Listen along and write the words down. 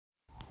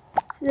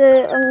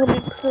Today I'm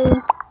going to be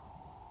playing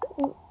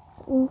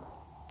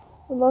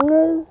Among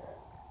Us,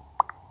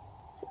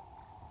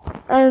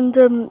 and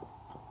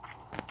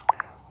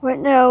right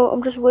now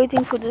I'm just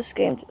waiting for this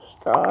game to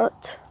start.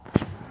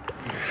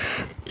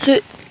 So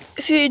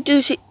if you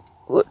do see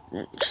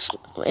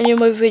any of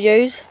my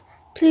videos,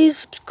 please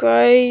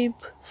subscribe,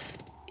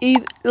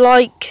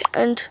 like,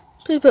 and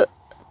please put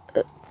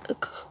a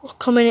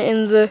comment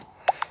in the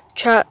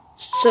chat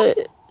so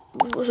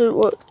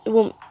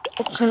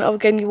what kind of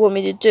game you want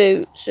me to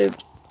do. So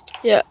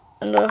yeah,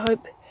 and I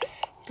hope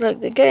you like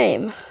the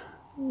game.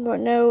 Right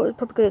now it's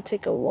probably gonna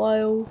take a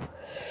while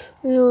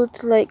to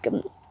like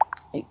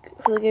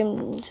for the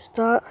game to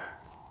start.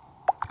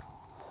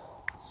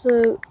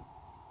 So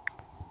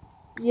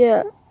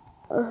yeah,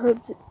 I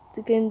hope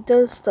the game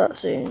does start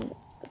soon.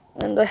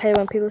 And I hate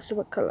when people say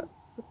what colour.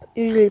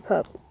 Usually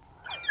purple.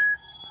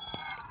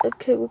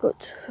 Okay, we've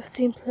got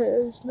 15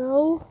 players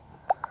now.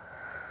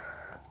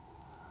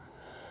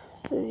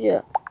 So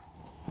yeah.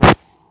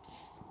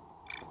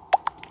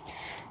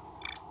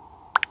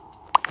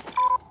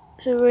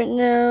 So right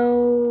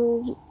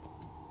now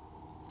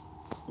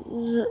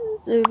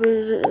the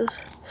visit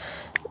is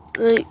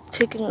like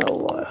taking a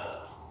while.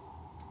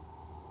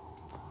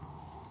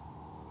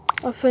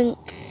 I think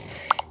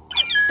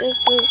if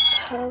this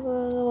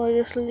happens, I might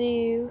just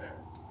leave.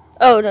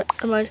 Oh no,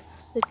 never mind.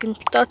 The game's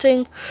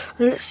starting.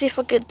 And let's see if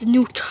I get the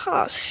new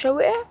task, shall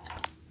we?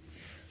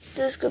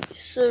 This is gonna be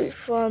so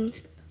fun.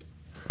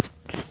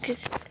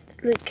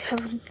 Like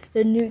having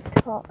the new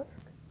task.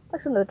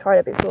 I've never tried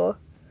it before,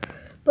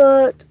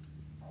 but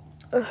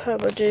I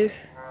hope I do.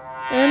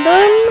 And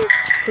I'm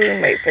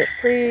crewmate for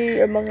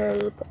free Among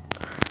Us.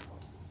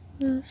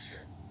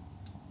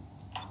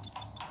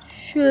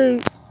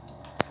 Shoot.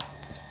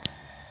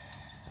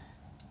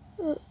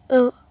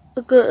 Oh,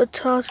 I got a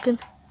task in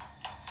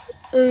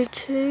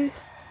O2.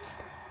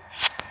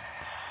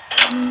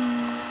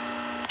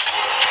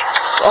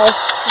 Oh,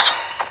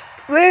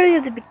 really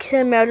have to be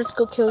kidding me. I'll just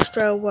go kill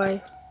straight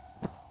away.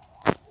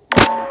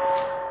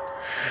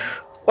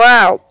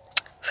 Wow.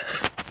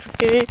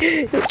 Look at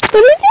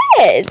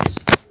this.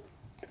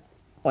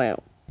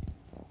 Wow.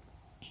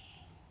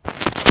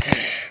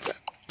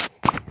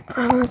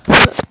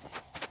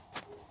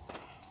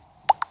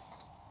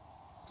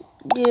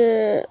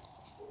 Yeah.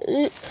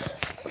 I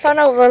found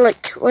out that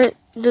like when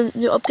the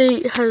new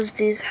update has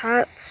these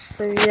hats,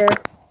 so yeah.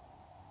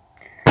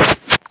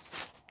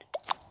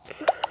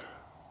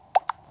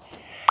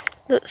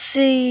 Let's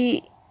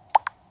see.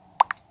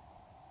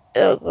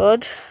 Oh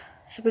god.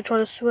 Should we try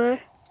to swear?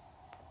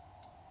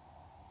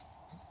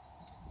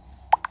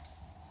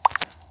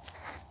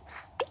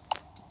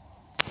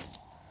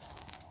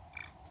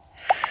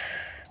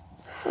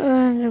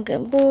 And I'm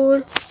getting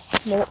bored.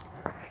 No.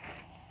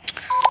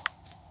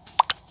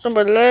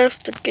 Somebody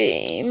left the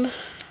game.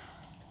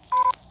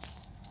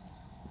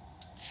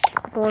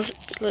 Was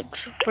it like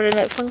Friday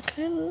Night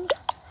Funkin'?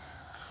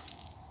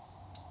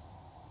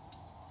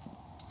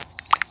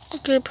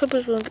 Okay,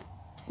 Puppies one.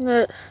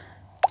 No.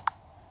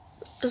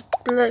 Just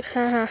like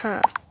ha ha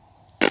ha.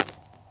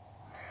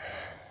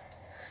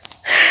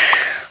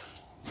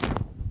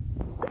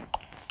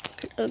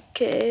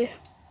 Okay.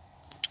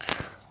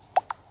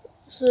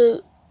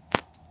 So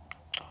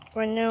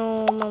right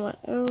now I'm on my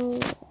own.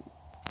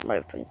 My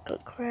phone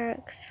got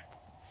cracked.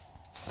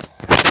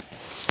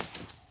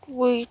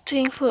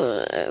 Waiting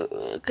for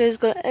okay, it's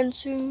gonna end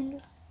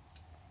soon.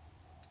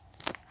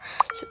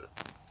 So,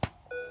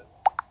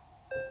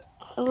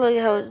 I like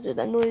how it did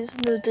that noise.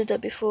 Never did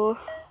that before.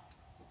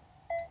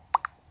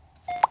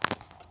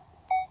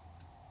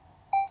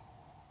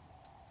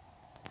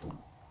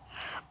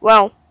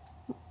 Wow.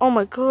 Oh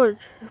my god.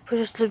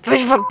 Just the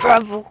bridge for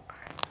purple.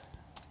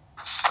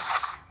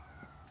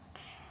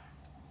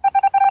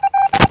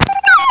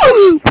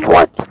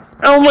 What?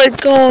 Oh my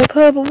god,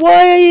 purple.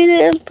 Why are you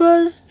the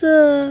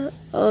imposter?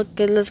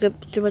 Okay, let's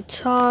get to my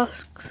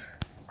tasks.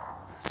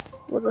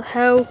 What the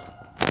hell?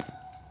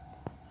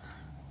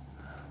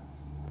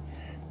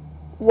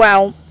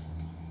 Wow.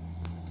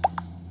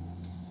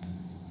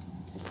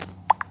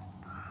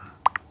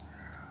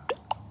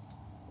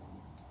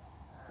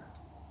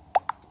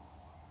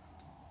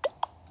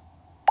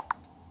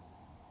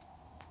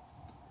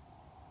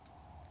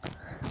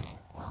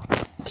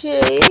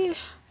 Okay.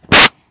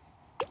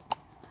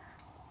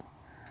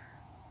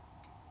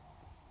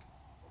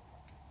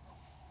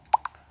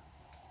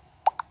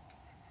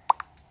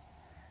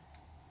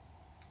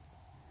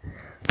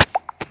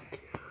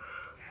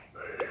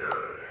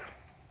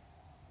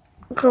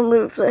 I can't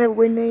remember if they have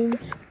win names.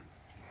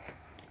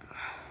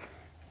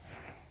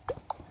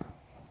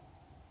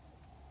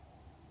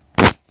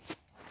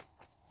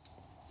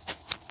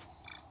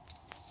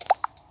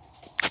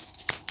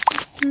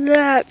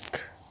 Black.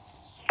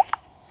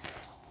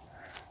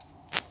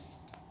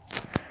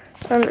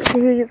 And let's see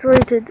who gets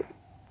rated.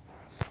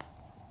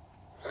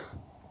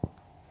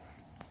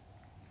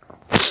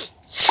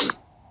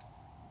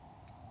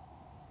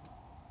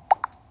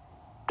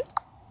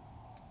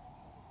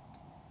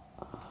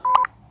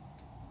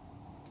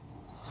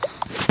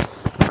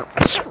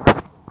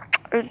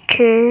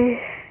 Okay.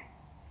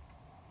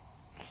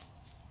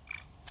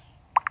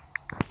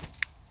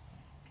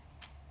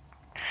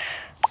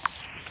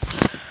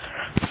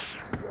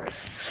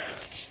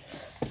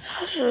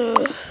 So,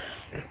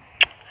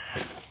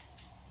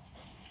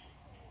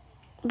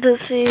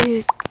 let's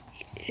see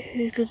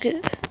who could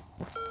get.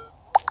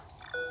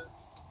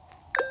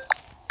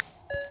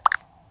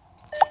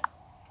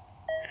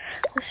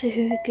 Let's see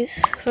who gets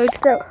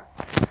voted out.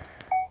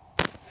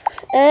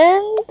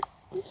 And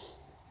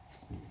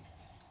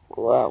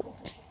wow,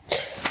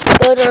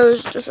 that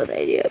was just an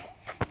idiot.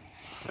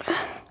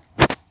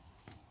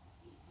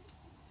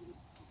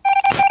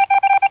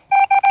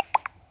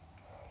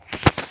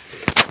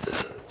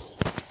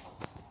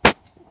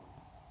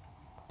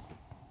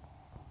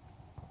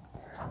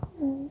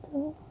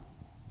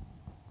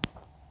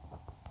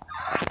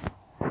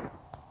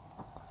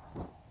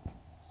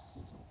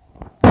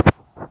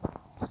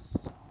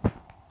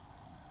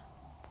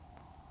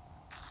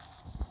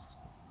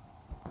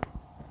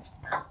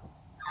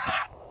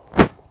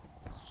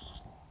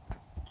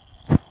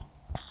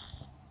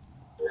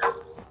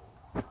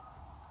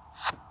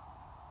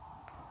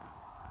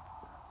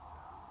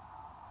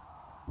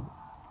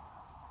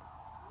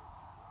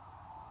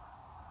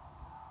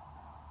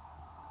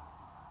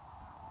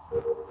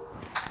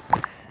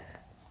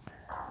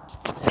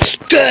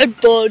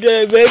 Dead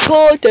body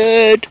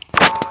reported.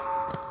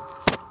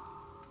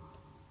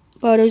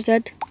 Bodo's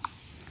dead.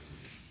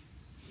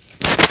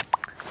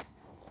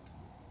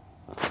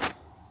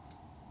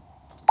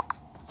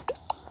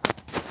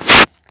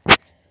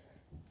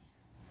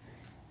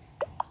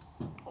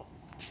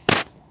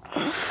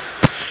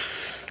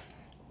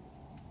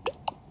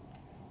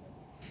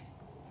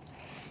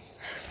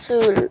 So,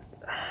 I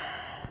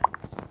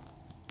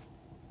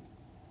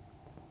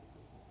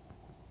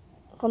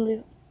can't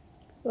believe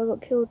I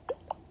got killed.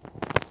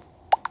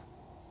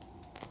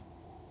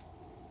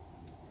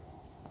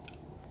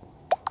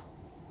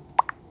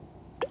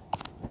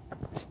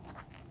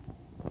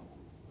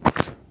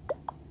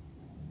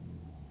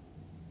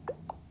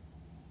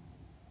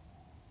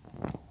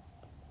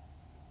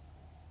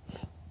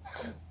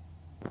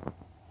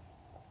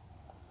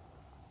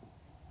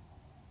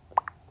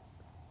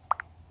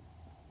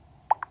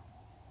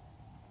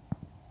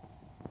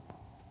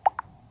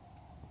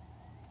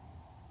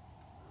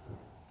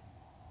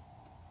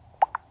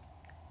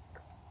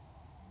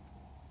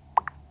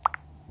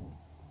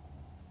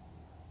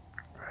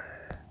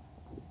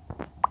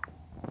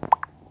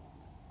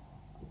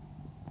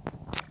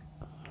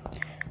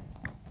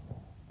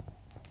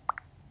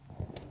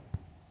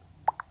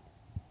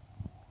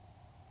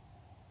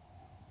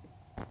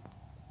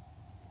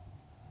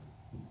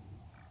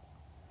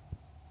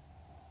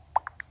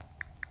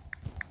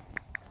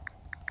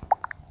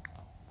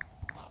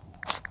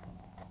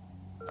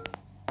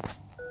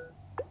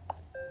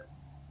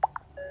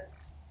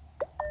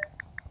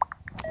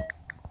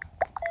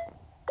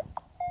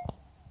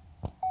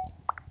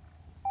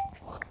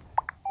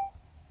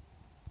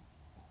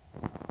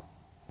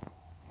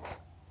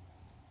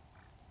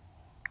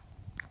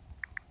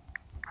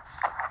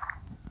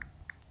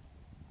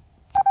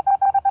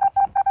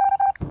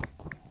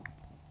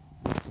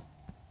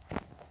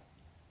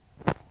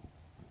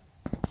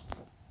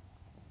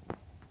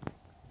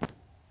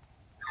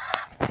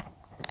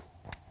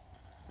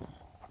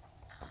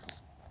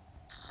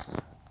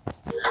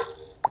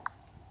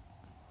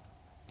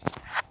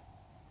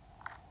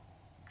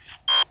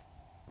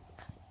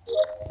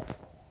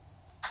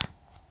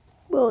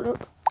 Well,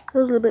 that was a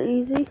little bit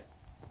easy.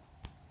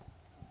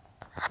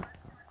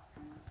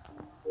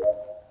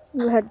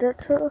 We had that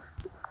task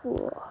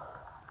before.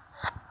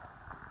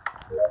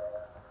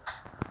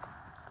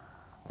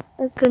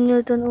 I can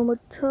have done all my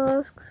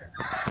tasks.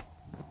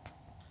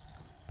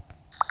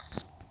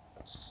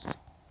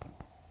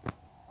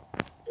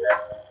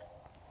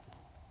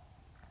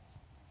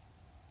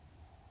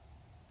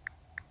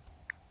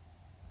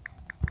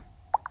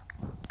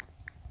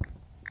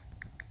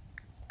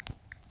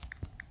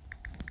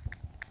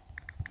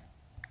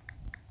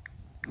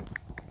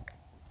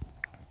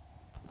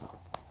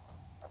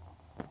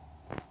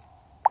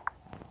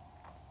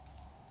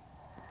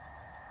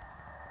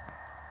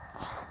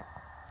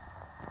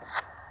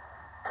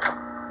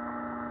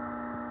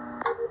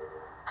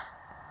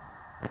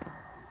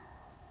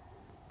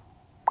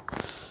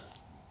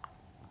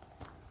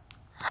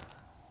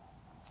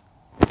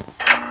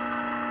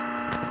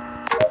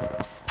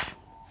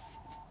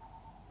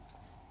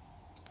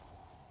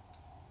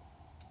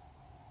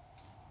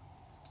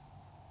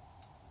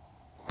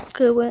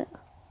 Okay, wait.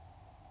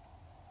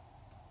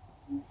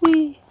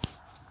 Wee.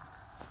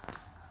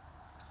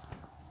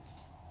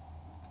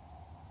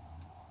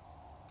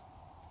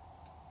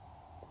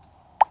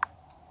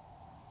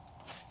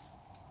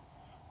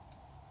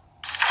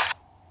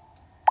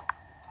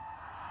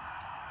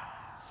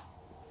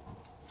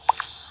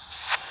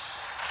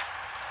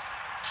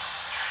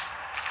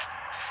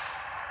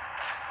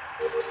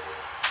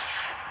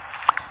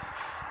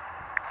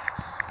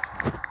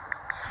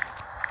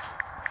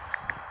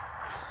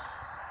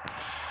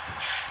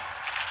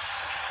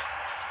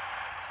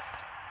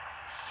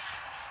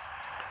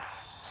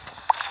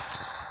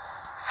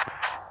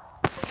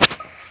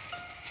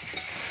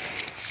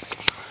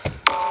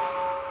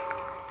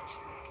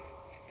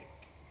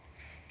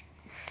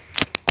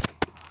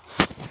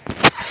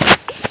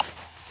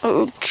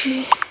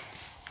 Okay.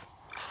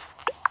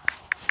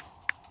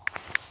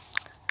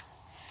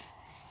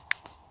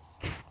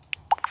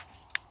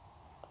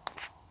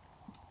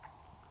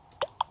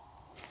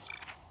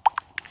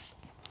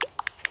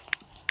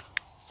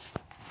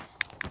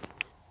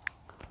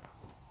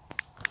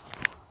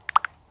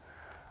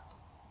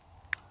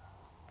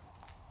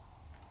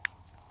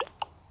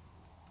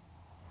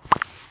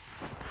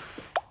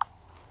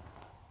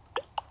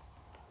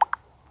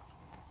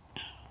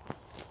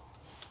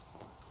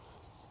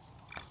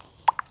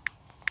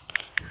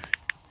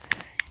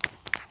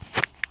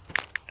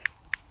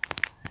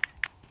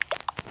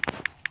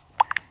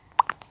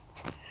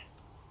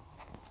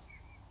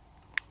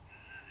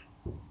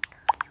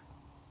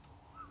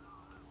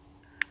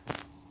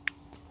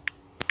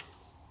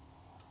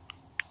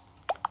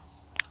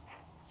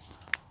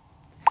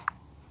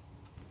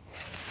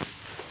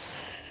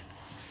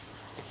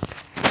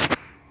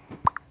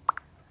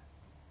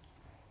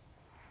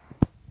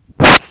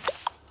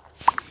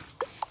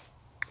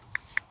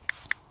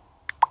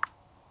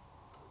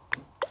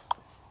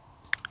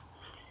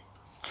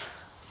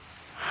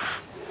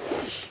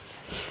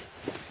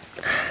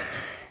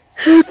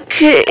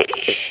 Okay.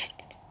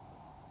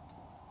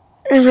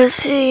 Let's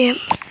see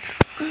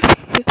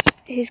if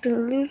he's gonna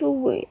lose or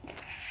win.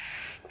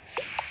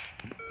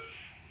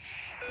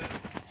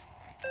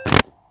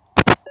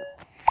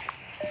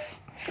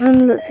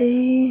 And let's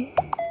see.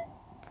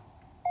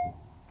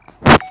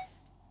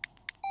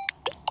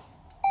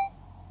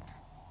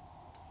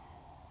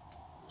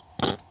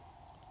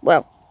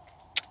 Well,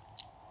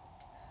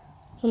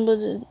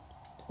 somebody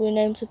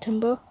renamed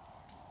September.